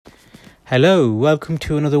Hello, welcome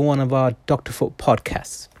to another one of our Dr. Foot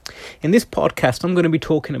podcasts. In this podcast, I'm going to be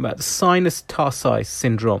talking about the sinus tarsi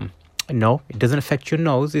syndrome. No, it doesn't affect your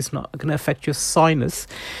nose. It's not going to affect your sinus.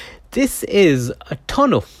 This is a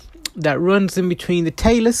tunnel that runs in between the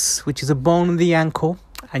talus, which is a bone in the ankle,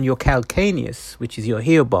 and your calcaneus, which is your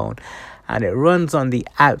heel bone, and it runs on the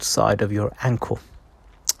outside of your ankle.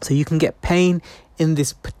 So you can get pain in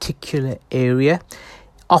this particular area.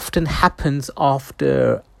 Often happens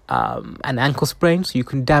after an ankle sprain, so you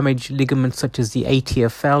can damage ligaments such as the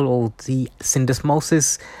ATFL or the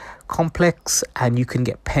syndesmosis complex, and you can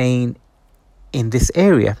get pain in this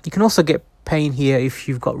area. You can also get pain here if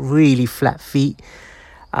you've got really flat feet,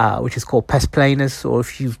 which is called pes planus, or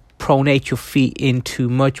if you pronate your feet in too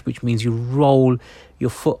much, which means you roll your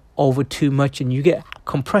foot over too much and you get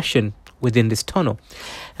compression within this tunnel.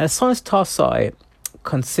 Now, sinus tarsi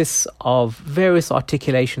consists of various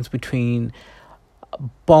articulations between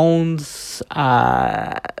bones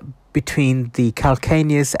between the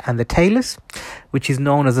calcaneus and the talus, which is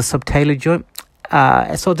known as the subtalar joint.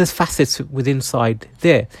 So there's facets within inside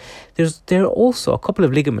there. There are also a couple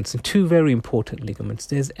of ligaments, and two very important ligaments.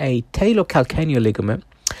 There's a talocalcaneal ligament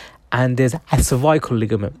and there's a cervical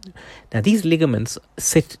ligament. Now these ligaments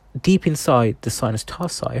sit deep inside the sinus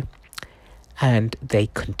tarsi and they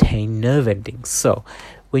contain nerve endings. So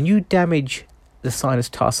when you damage the sinus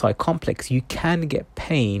tarsi complex, you can get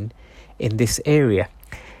pain in this area.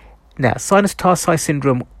 Now, sinus tarsi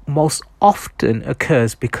syndrome most often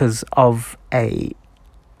occurs because of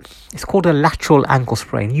it's called a lateral ankle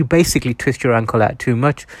sprain. You basically twist your ankle out too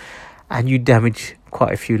much and you damage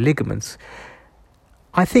quite a few ligaments.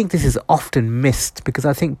 I think this is often missed because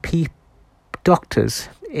I think doctors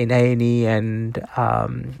in A&E and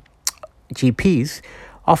GPs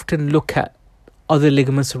often look at other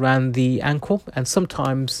ligaments around the ankle, and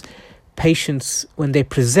sometimes patients, when they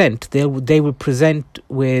present, they will present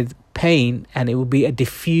with pain, and it will be a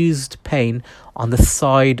diffused pain on the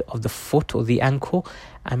side of the foot or the ankle,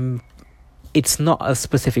 and it's not a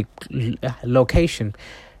specific location.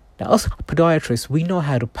 Now, us podiatrists, we know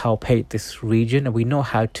how to palpate this region, and we know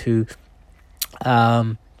how to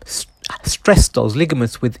stress those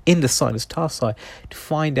ligaments within the sinus tarsi to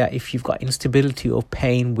find out if you've got instability or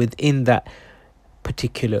pain within that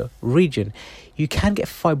particular region. You can get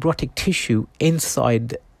fibrotic tissue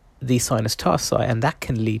inside the sinus tarsi, and that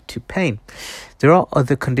can lead to pain. There are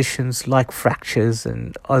other conditions like fractures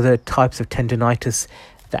and other types of tendinitis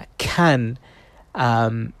that can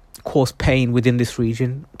cause pain within this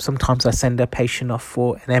region. Sometimes I send a patient off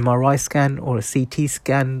for an MRI scan or a CT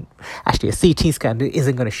scan. Actually, a CT scan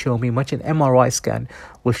isn't going to show me much. An MRI scan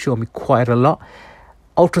will show me quite a lot.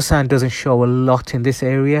 Ultrasound doesn't show a lot in this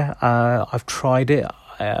area. I've tried it,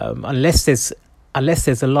 unless there's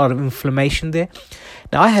a lot of inflammation there.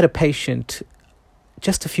 Now, I had a patient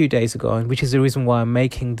just a few days ago, and which is the reason why I'm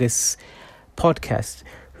making this podcast,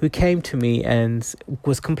 who came to me and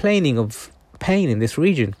was complaining of pain in this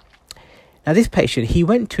region. Now, this patient, he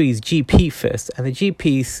went to his GP first, and the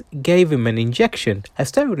GP gave him an injection, a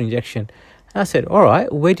steroid injection. And I said, all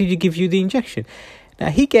right, where did you give you the injection? Now,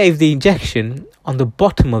 he gave the injection on the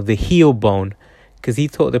bottom of the heel bone because he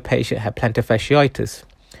thought the patient had plantar fasciitis.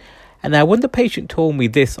 And now, when the patient told me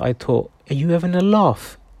this, I thought, are you having a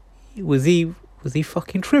laugh? Was he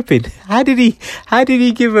fucking tripping? How did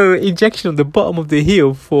he give an injection on the bottom of the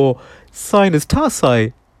heel for sinus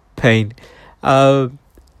tarsi pain? Now,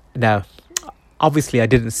 obviously, I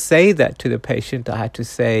didn't say that to the patient. I had to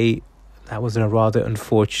say that was a rather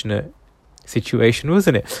unfortunate situation,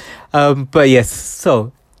 wasn't it? But yes,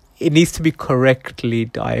 so it needs to be correctly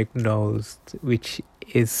diagnosed, which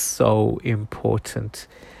is so important.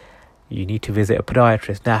 You need to visit a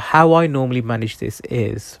podiatrist. Now, how I normally manage this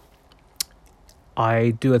is I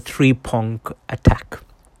do a 3-prong attack.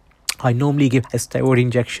 I normally give a steroid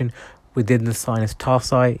injection within the sinus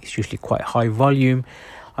tarsi. It's usually quite high volume.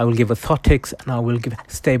 I will give orthotics, and I will give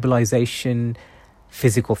stabilization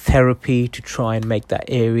physical therapy to try and make that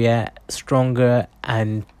area stronger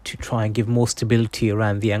and to try and give more stability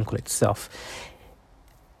around the ankle itself.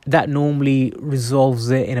 That normally resolves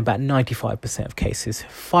it in about 95% of cases.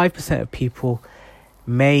 5% of people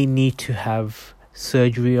may need to have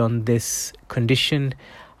surgery on this condition.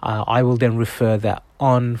 I will then refer that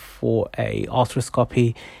on for a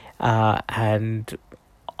arthroscopy and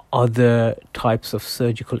other types of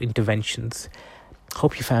surgical interventions.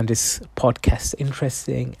 Hope you found this podcast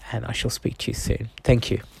interesting, and I shall speak to you soon. Thank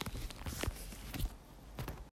you.